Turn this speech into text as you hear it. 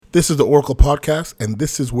This is the Oracle Podcast, and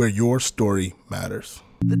this is where your story matters.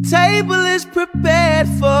 The table is prepared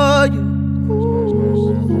for you.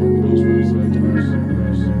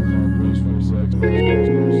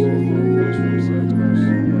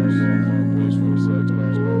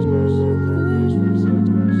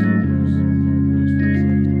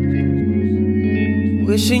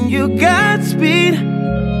 Wishing you Godspeed,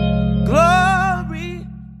 glory.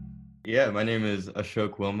 Yeah, my name is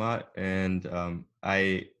Ashok Willmott, and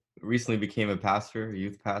I recently became a pastor, a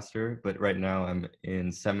youth pastor, but right now I'm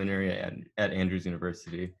in seminary at Andrews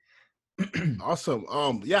University. Awesome.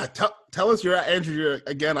 Tell us you're at Andrews.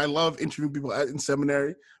 Again, I love interviewing people in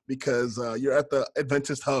seminary because you're at the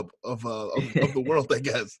Adventist hub of the world, I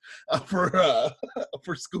guess,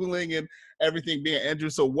 for schooling and everything being at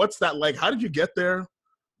Andrews. So what's that like? How did you get there?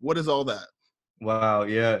 What is all that? Wow,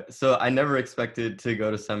 yeah. So I never expected to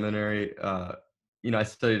go to seminary. I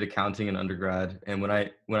studied accounting in undergrad, and when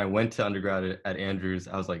I went to undergrad at Andrews,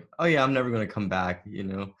 I was like, oh yeah, I'm never going to come back,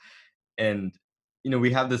 And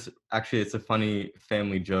we have this, actually, it's a funny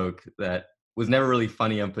family joke that was never really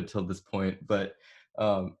funny up until this point, but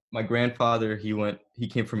my grandfather, he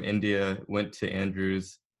came from India, went to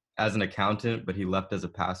Andrews as an accountant, but he left as a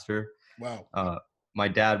pastor. Wow. My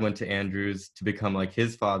dad went to Andrews to become like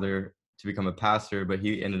his father, to become a pastor, but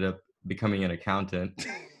he ended up becoming an accountant.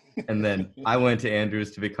 And then I went to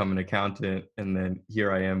Andrews to become an accountant, and then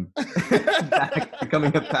here I am back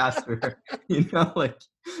becoming a pastor.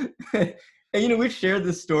 And we've shared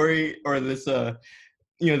this story or this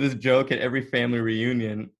this joke at every family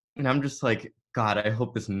reunion, and I'm just like, God, I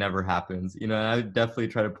hope this never happens. And I would definitely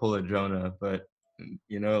try to pull a Jonah, but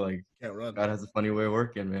Can't run. God has a funny way of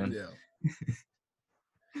working, man. Yeah.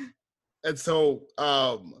 And so,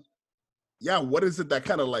 what is it that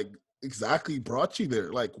kind of like exactly brought you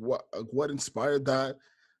there? Like what inspired that?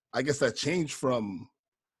 I guess that changed from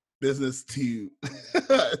business to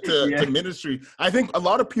to ministry. I think a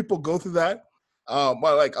lot of people go through that.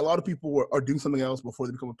 Like a lot of people are doing something else before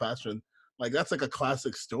they become a pastor. And like that's like a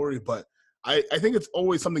classic story, but I think it's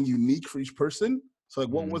always something unique for each person. So like,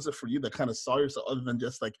 what was it for you that kind of saw yourself other than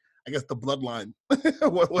just like, I guess the bloodline?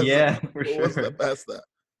 What was that past that?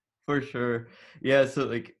 For sure. Yeah. So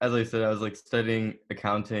like, as I said, I was like studying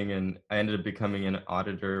accounting, and I ended up becoming an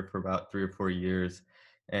auditor for about 3 or 4 years.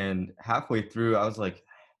 And halfway through, I was like,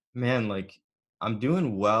 man, like I'm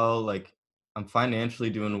doing well, like I'm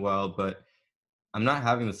financially doing well, but I'm not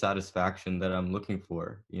having the satisfaction that I'm looking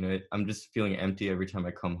for. I'm just feeling empty every time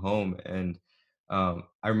I come home. And I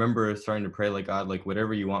remember starting to pray, like, God, like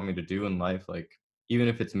whatever you want me to do in life, like even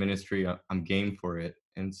if it's ministry, I'm game for it.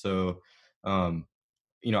 And so,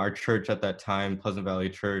 our church at that time, Pleasant Valley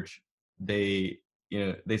Church, they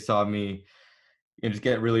saw me, just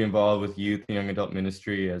get really involved with youth and young adult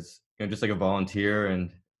ministry as, just like a volunteer.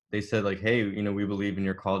 And they said like, hey, we believe in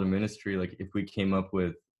your call to ministry. Like if we came up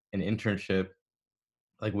with an internship,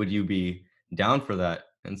 like, would you be down for that?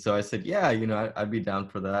 And so I said, yeah, I'd be down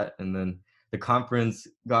for that. And then the conference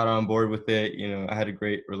got on board with it. I had a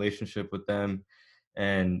great relationship with them.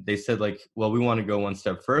 And they said like, well, we want to go one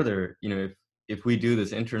step further. If we do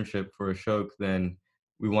this internship for Ashok, then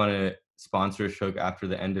we want to sponsor Ashok after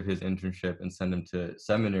the end of his internship and send him to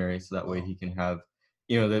seminary. So that way he can have,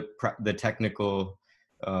 the technical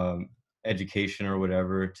education or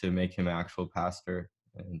whatever to make him an actual pastor.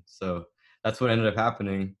 And so that's what ended up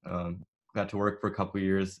happening. Got to work for a couple of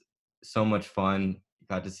years. So much fun.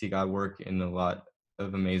 Got to see God work in a lot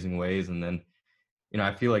of amazing ways. And then,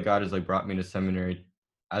 I feel like God has like brought me to seminary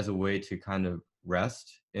as a way to kind of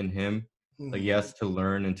rest in him. Like, yes, to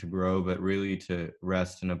learn and to grow, but really to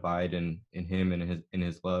rest and abide in him and in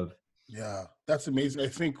his love. Yeah, that's amazing. I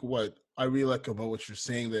think what I really like about what you're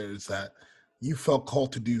saying there is that you felt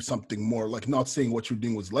called to do something more, like not saying what you're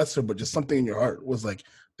doing was lesser, but just something in your heart was like,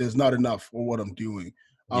 there's not enough for what I'm doing.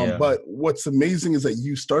 But what's amazing is that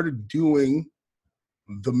you started doing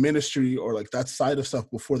the ministry or like that side of stuff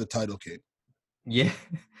before the title came. Yeah.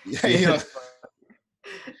 Yeah.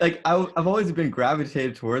 Like I've always been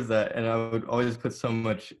gravitated towards that, and I would always put so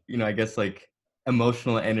much, I guess like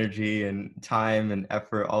emotional energy and time and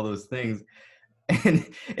effort, all those things. And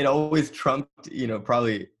it always trumped,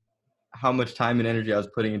 probably how much time and energy I was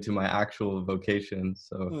putting into my actual vocation.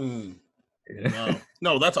 So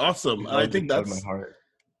No, that's awesome. I think that's my heart.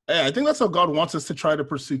 Yeah, I think that's how God wants us to try to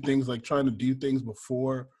pursue things, like trying to do things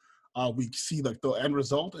before we see like the end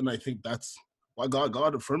result. And I think that's why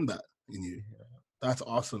God affirmed that in you. That's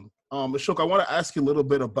awesome. Ashok, I want to ask you a little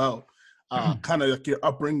bit about kind of like your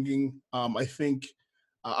upbringing. I think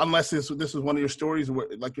unless this is one of your stories where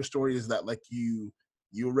like your story is that like you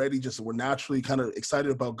you already just were naturally kind of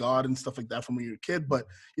excited about God and stuff like that from when you were a kid. But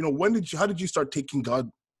how did you start taking God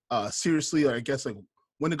seriously? Or I guess like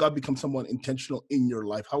when did God become someone intentional in your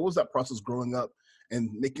life? How was that process growing up and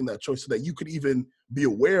making that choice so that you could even be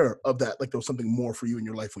aware of that, like there was something more for you in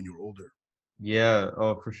your life when you were older? Yeah,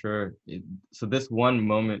 oh, for sure. So this one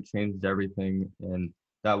moment changed everything, and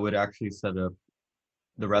that would actually set up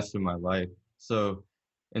the rest of my life. So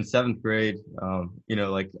in seventh grade,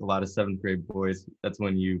 like a lot of seventh grade boys, that's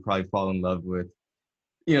when you probably fall in love with,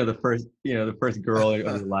 the first girl of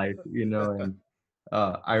your life, and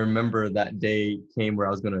I remember that day came where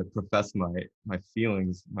I was going to profess my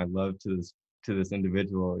feelings, my love to this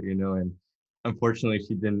individual, and unfortunately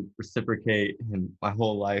she didn't reciprocate, and my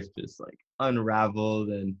whole life just like unraveled,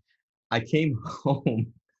 and I came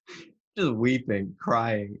home just weeping,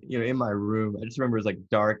 crying, in my room. I just remember it was like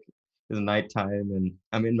dark, it was nighttime, and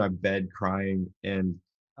I'm in my bed crying, and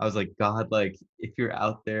I was like, God, like if you're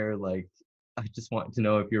out there, like I just want to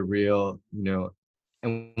know if you're real.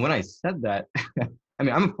 And when I said that, I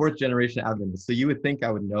mean, I'm a fourth generation Adventist, so you would think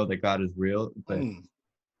I would know that God is real, but Mm,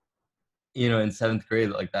 in seventh grade,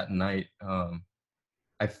 like that night,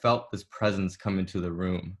 I felt this presence come into the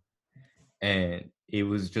room, and it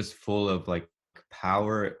was just full of like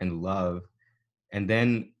power and love. And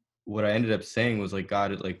then what I ended up saying was like,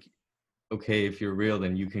 God, like, okay, if you're real,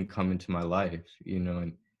 then you can come into my life.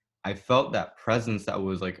 And I felt that presence that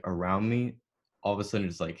was like around me, all of a sudden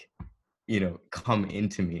just like, come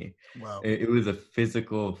into me. wow. It was a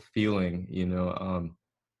physical feeling.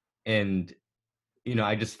 And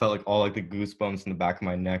I just felt like all like the goosebumps in the back of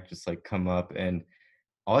my neck just like come up, and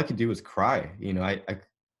all I could do was cry.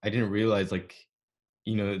 I didn't realize like,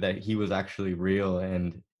 that he was actually real,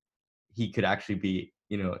 and he could actually be,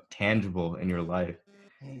 tangible in your life.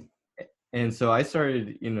 Mm, And so I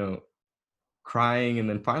started, crying, and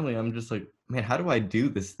then finally I'm just like, man, how do I do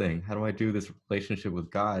this thing? How do I do this relationship with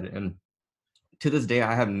God? And to this day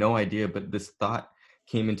I have no idea, but this thought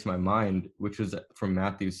came into my mind, which was from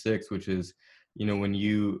Matthew 6, which is, when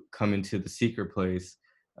you come into the secret place,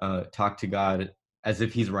 talk to God as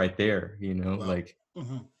if he's right there, wow. like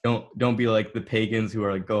Hmm. don't be like the pagans who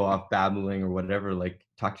are like go off babbling or whatever. Like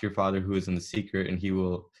talk to your father who is in the secret, and he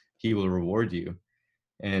will reward you.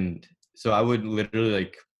 And so I would literally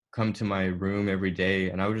like come to my room every day,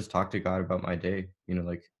 and I would just talk to God about my day,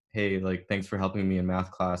 like, hey, like thanks for helping me in math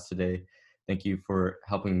class today. Thank you for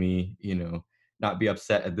helping me, not be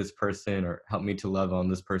upset at this person, or help me to love on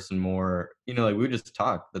this person more. Like we would just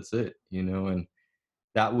talk. That's it. And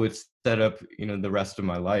that would set up, the rest of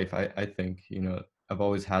my life. I think, I've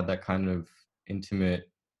always had that kind of intimate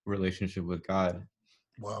relationship with God.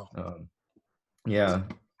 Wow. Um, yeah.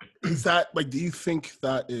 Is that like, do you think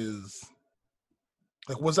that is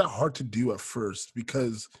like, was that hard to do at first?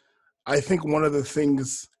 Because I think one of the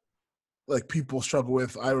things like people struggle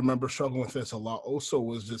with, I remember struggling with this a lot also,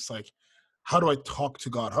 was just like, how do I talk to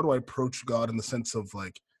God? How do I approach God in the sense of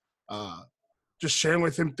like, uh, just sharing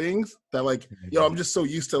with him things that like, I'm just so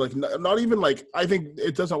used to like, not even like, I think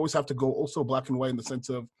it doesn't always have to go also black and white in the sense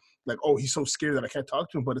of like, oh, he's so scared that I can't talk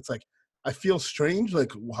to him. But it's like, I feel strange.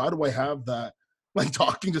 Like, how do I have that? Like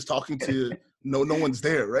just talking to no one's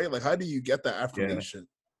there, right? Like, how do you get that Yeah. affirmation?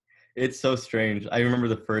 It's so strange. I remember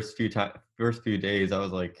the first few days, I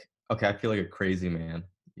was like, okay, I feel like a crazy man,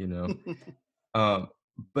 you know. Um,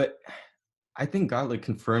 but I think God like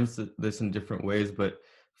confirms this in different ways. But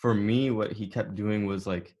for me, what he kept doing was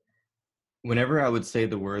like, whenever I would say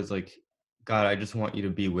the words like, God, I just want you to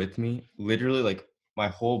be with me, literally like my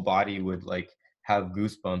whole body would like have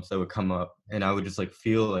goosebumps that would come up, and I would just like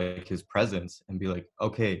feel like his presence and be like,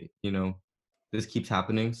 okay, this keeps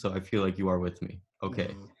happening, so I feel like you are with me.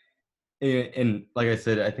 Okay. Mm, And like I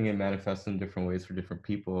said, I think it manifests in different ways for different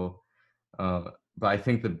people. But I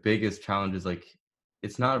think the biggest challenge is like,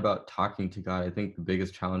 it's not about talking to God. I think the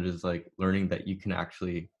biggest challenge is like learning that you can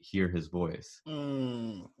actually hear his voice.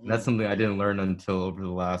 mm, And that's mm. something I didn't learn until over the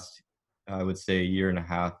last, I would say, year and a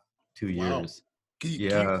half, two Wow. years. You,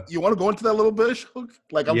 Yeah. you want to go into that a little bit, Ashok?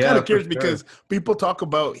 Like, I'm kind Yeah, of for curious sure. because people talk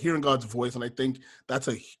about hearing God's voice, and I think that's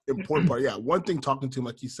a important part. Yeah, one thing talking to him,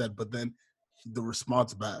 like you said, but then the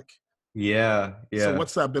response back. Yeah, So, yeah.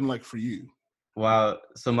 what's that been like for you? Wow.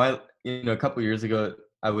 So a couple years ago,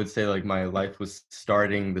 I would say like my life was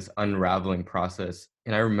starting this unraveling process.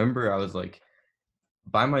 And I remember I was like,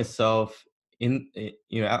 by myself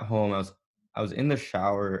at home. I was in the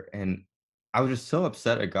shower, and I was just so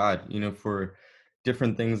upset at God, for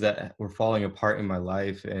different things that were falling apart in my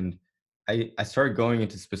life. And I started going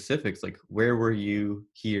into specifics, like, where were you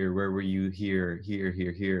here, where were you here?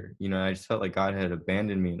 I just felt like God had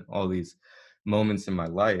abandoned me in all these moments in my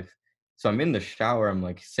life. So I'm in the shower, I'm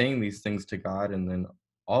like saying these things to God, and then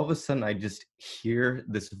all of a sudden I just hear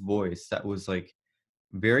this voice that was like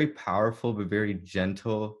very powerful but very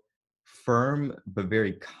gentle, firm but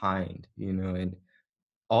very kind, and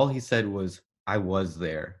all he said was, "I was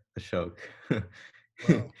there, Ashok." Wow.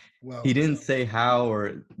 He Wow. didn't say how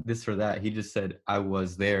or this or that. He just said, "I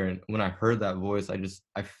was there." And when I heard that voice,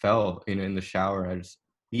 I fell, in the shower. I just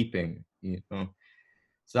weeping. So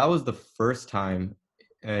that was the first time,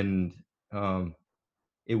 and um,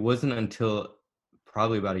 it wasn't until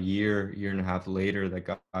probably about a year and a half later that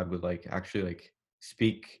God would like actually like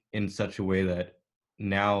speak in such a way that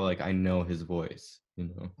now like I know His voice.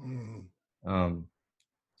 Mm. Um,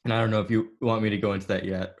 and I don't know if you want me to go into that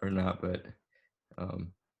yet or not, but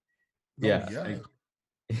um, No, yeah.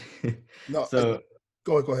 yeah. No, So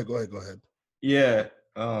go ahead, go ahead, go ahead, go ahead. yeah.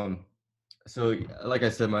 So like I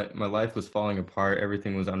said, my life was falling apart.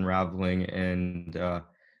 Everything was unraveling, and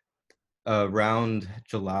around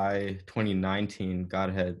July 2019,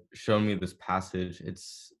 God had shown me this passage.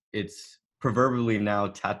 It's proverbially now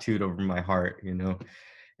tattooed over my heart.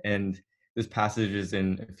 And this passage is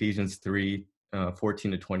in Ephesians 3,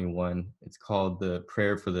 14 to 21. It's called the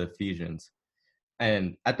Prayer for the Ephesians.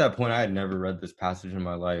 And at that point, I had never read this passage in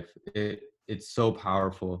my life. It's so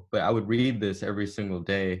powerful. But I would read this every single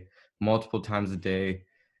day, multiple times a day.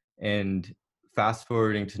 And fast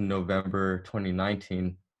forwarding to November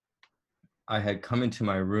 2019, I had come into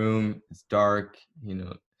my room. It's dark.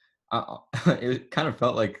 It kind of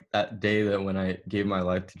felt like that day that when I gave my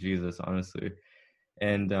life to Jesus, honestly.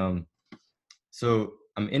 And so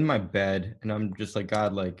I'm in my bed and I'm just like,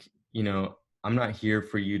 God, like, I'm not here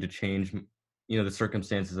for you to change, the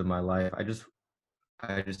circumstances of my life. I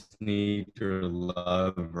just need your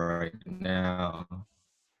love right now.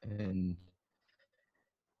 And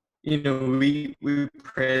we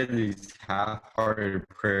pray these half-hearted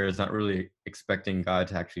prayers, not really expecting God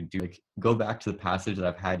to actually do, like, go back to the passage that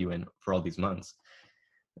I've had you in for all these months.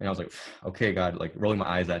 And I was like, okay, God, like rolling my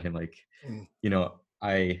eyes at him, like, Mm.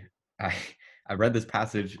 I I I read this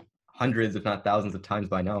passage hundreds, if not thousands of times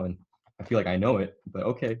by now, and I feel like I know it, but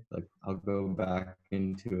okay, like I'll go back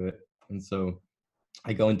into it. And so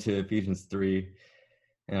I go into Ephesians 3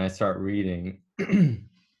 and I start reading.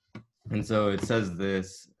 And so it says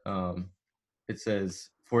this, it says,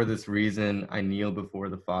 "For this reason I kneel before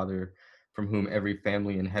the Father, from whom every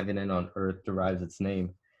family in heaven and on earth derives its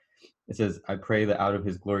name." It says, "I pray that out of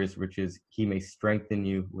his glorious riches he may strengthen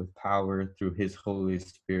you with power through his Holy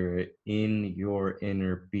Spirit in your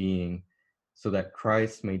inner being, so that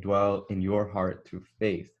Christ may dwell in your heart through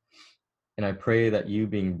faith. And I pray that you,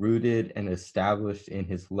 being rooted and established in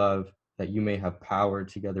his love, that you may have power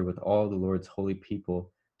together with all the Lord's holy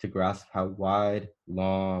people to grasp how wide,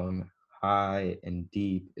 long, high, and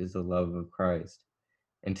deep is the love of Christ,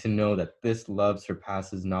 and to know that this love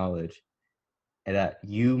surpasses knowledge, and that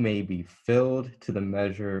you may be filled to the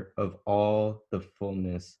measure of all the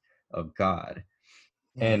fullness of God."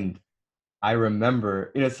 Mm. And I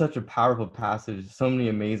remember, it's such a powerful passage, so many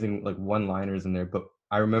amazing like one-liners in there, but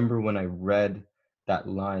I remember when I read that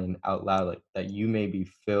line out loud, like, that you may be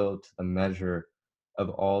filled to the measure of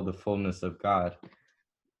all the fullness of God.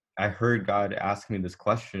 I heard God ask me this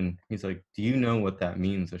question. He's like, "Do you know what that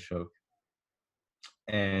means, Ashok?"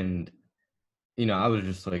 And I was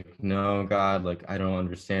just like, "No, God, like I don't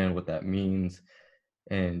understand what that means."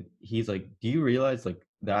 And he's like, "Do you realize like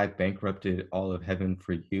that I bankrupted all of heaven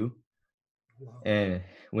for you?" Wow. And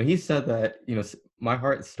when he said that, my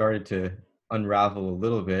heart started to unravel a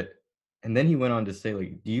little bit. And then he went on to say,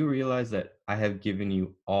 like, "Do you realize that I have given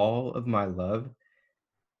you all of my love?"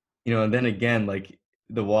 And then again, like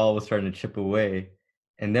the wall was starting to chip away.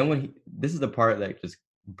 And then this is the part that just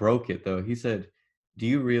broke it though. He said, "Do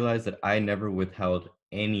you realize that I never withheld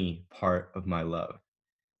any part of my love?"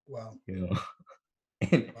 Wow. You know,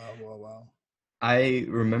 and Wow. Wow. Wow. I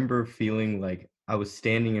remember feeling like I was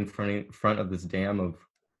standing in front of this dam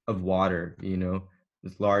of water,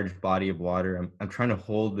 this large body of water. I'm trying to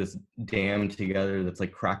hold this dam together that's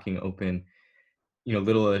like cracking open,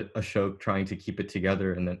 little Ashok trying to keep it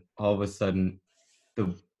together, and then all of a sudden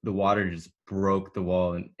the water just broke the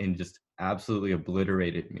wall and just absolutely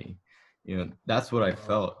obliterated me. That's what I Wow.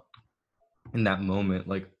 felt in that moment,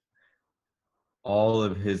 like all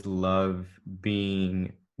of his love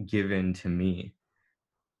being given to me.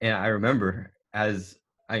 And I remember as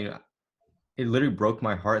I it literally broke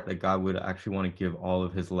my heart that God would actually want to give all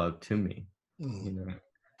of his love to me, Mm. you know.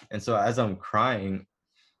 And so as I'm crying,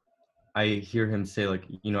 I hear him say, like,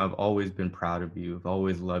 "I've always been proud of you. I've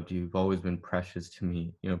always loved you. You've always been precious to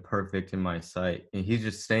me, perfect in my sight." And he's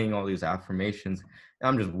just saying all these affirmations. And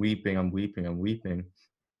I'm just weeping. I'm weeping. I'm weeping.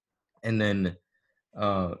 And then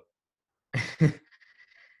uh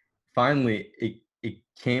finally it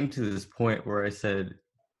came to this point where I said,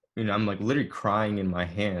 I'm like literally crying in my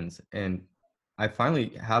hands, and I finally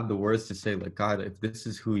have the words to say, like, God, if this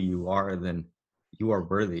is who you are, then you are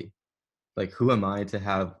worthy. Like, who am I to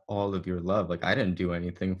have all of your love? Like, I didn't do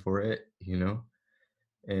anything for it.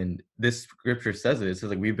 And this scripture says it. It says,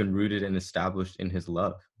 like, we've been rooted and established in his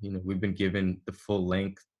love. We've been given the full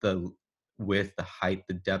length, the width, the height,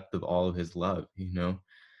 the depth of all of his love.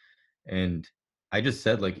 And I just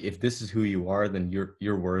said, like, if this is who you are, then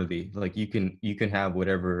you're worthy. Like, you can have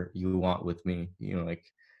whatever you want with me. Like,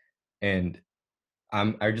 and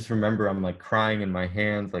I just remember I'm like crying in my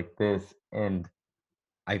hands like this, and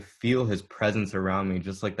I feel his presence around me,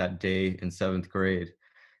 just like that day in 7th grade.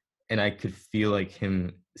 And I could feel like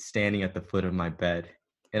him standing at the foot of my bed.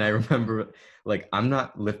 And I remember, like, I'm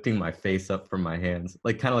not lifting my face up from my hands,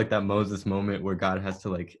 like kind of like that Moses moment where God has to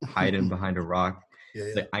like hide him behind a rock. Yeah,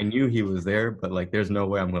 It's yeah. like I knew he was there, but like there's no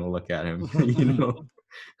way I'm gonna look at him,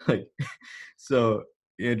 like, so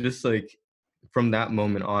just like from that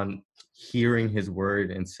moment on, hearing his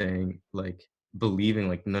word and saying, like, believing,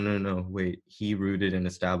 like, no, no, no, wait, he rooted and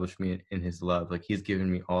established me in his love, like he's given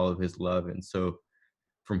me all of his love. And so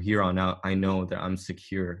from here on out, I know that I'm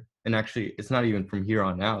secure. And actually, it's not even from here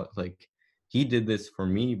on out. Like, he did this for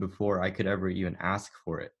me before I could ever even ask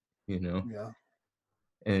for it. Yeah.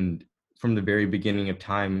 And from the very beginning of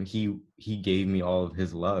time, he gave me all of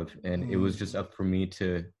his love, and it was just up for me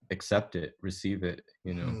to accept it, receive it.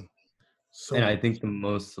 And I So think the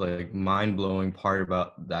most like mind-blowing part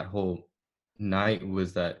about that whole night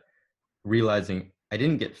was that realizing I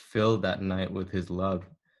didn't get filled that night with his love.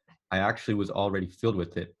 I actually was already filled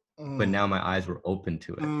with it, but mm, now my eyes were open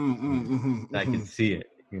to it. mm, mm, mhm, I could mhm. see it.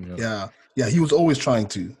 Yeah, yeah, he was always trying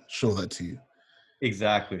to show that to you.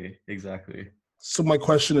 Exactly, exactly. So my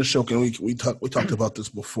question is, Ashok, and we talked about this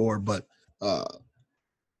before, but uh,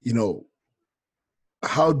 you know,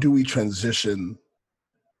 how do we transition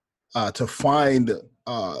to find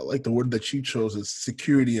like the word that you chose is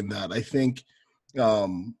security in that? I think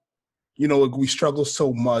um, like we struggle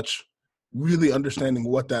so much really understanding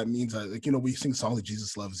what that means. Like, we sing songs like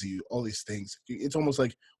Jesus loves you, all these things. It's almost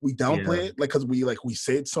like we downplay Yeah. it, like, because we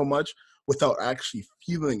say it so much without actually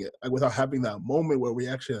feeling it, like without having that moment where we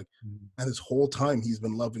actually like, Mhm. and this whole time he's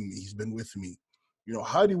been loving me, he's been with me.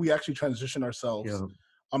 How do we actually transition ourselves? Yeah.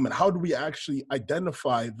 And how do we actually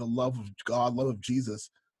identify the love of God, love of Jesus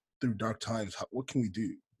through dark times? What can we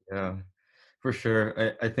do? Yeah. For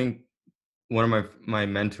sure. I think one of my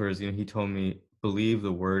mentors, he told me, believe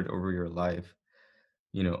the word over your life,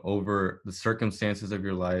 over the circumstances of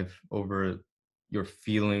your life, over your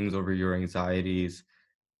feelings, over your anxieties,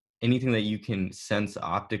 anything that you can sense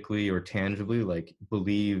optically or tangibly, like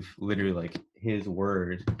believe literally like his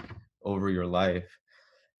word over your life.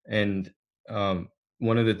 And um,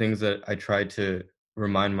 one of the things that I try to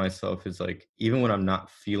remind myself is, like, even when I'm not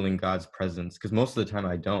feeling God's presence, because most of the time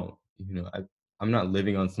I don't, I'm not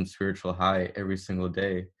living on some spiritual high every single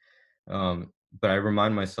day. But I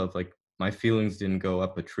remind myself, like, my feelings didn't go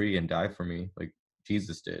up a tree and die for me, like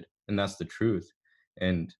Jesus did. And that's the truth.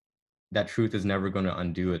 And that truth is never going to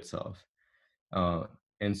undo itself. Uh,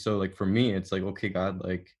 and so, like, for me, it's like, okay, God,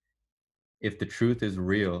 like, if the truth is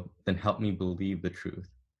real, then help me believe the truth.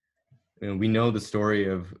 And we know the story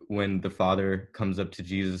of when the father comes up to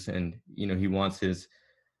Jesus, and he wants his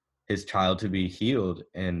child to be healed,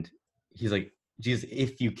 and he's like, Jesus,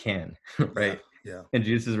 if you can. Yeah, Right? yeah, And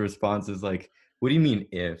Jesus' response is like, what do you mean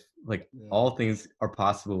if? Like, yeah. all things are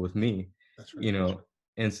possible with me. That's right. you know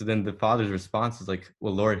and so then the father's response is like,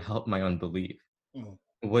 well, Lord, help my unbelief. Mm,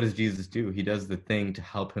 What does Jesus do? He does the thing to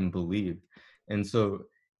help him believe. And so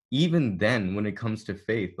even then, when it comes to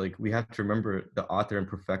faith, like, we have to remember the author and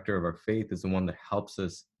perfecter of our faith is the one that helps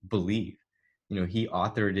us believe. He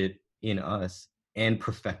authored it in us and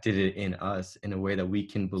perfected it in us in a way that we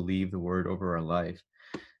can believe the word over our life.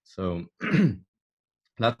 So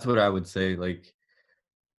that's what I would say. Like,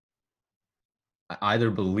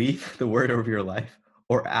 either believe the word over your life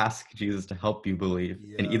or ask Jesus to help you believe.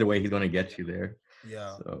 And yeah, either way, he's going to get you there.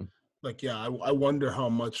 yeah. So Like, yeah, I wonder how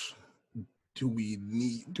much do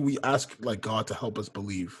we ask like God to help us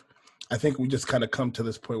believe? I think we just kind of come to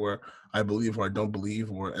this point where I believe or I don't believe,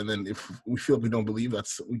 and then if we feel we don't believe,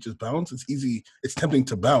 we just bounce. It's easy. It's tempting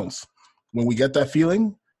to bounce when we get that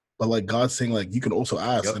feeling, but like God's saying, like, you can also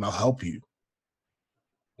ask, yep. and I'll help you.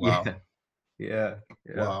 Wow, Yeah. Yeah.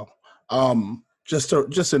 Yeah. wow. Just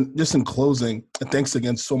in closing, and thanks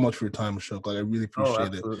again so much for your time, Ashok. Like, I really Oh,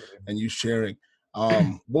 appreciate it absolutely. and you sharing.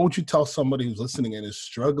 What would you tell somebody who's listening and is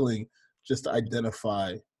struggling just to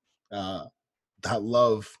identify uh, that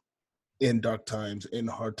love in dark times, in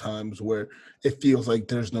hard times, where it feels like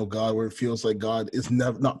there's no God, where it feels like God is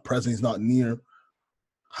never not present, he's not near,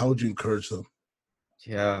 how would you encourage them?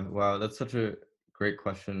 Yeah, wow, that's such a great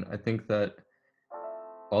question. I think that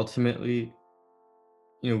ultimately,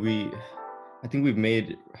 you know, I think we've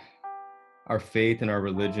made our faith and our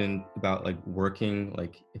religion about like working,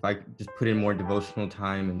 like if I just put in more devotional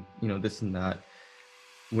time and, you know, this and that.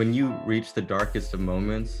 When you reach the darkest of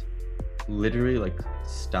moments, literally like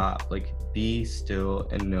stop, like be still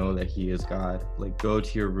and know that he is God. Like go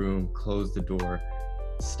to your room, close the door,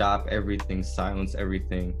 stop everything, silence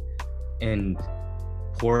everything, and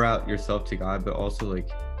pour out yourself to God, but also like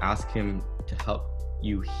ask him to help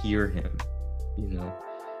you hear him, you know,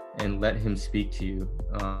 and let him speak to you.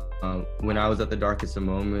 When I was at the darkest of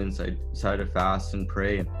moments, I decided to fast and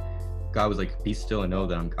pray, and God was like, be still and know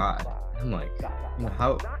that I'm God. And I'm like, you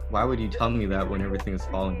know, why would you tell me that when everything is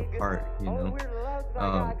falling apart, you know?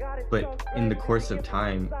 But in the course of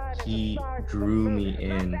time, he drew me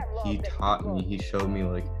in, he taught me, he showed me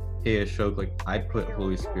like, hey Ashok, like I put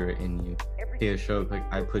Holy Spirit in you. Hey Ashok, like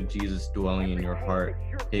I put Jesus dwelling in your heart.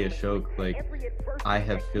 Hey Ashok, like I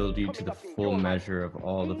have filled you to the full measure of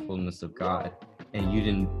all the fullness of God. And you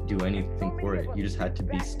didn't do anything for it. You just had to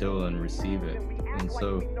be still and receive it. And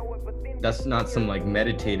so that's not some like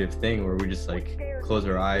meditative thing where we just like close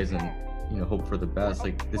our eyes and, you know, hope for the best.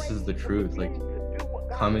 Like this is the truth. Like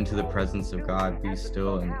come into the presence of God, be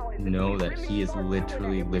still, and know that he is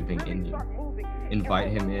literally living in you. Invite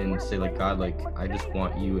him in, say like, God, like I just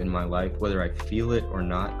want you in my life, whether I feel it or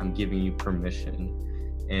not. I'm giving you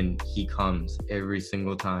permission. And he comes every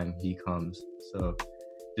single time, he comes. So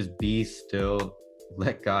just be still,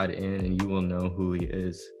 let God in, and you will know who he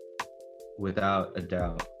is without a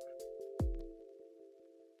doubt.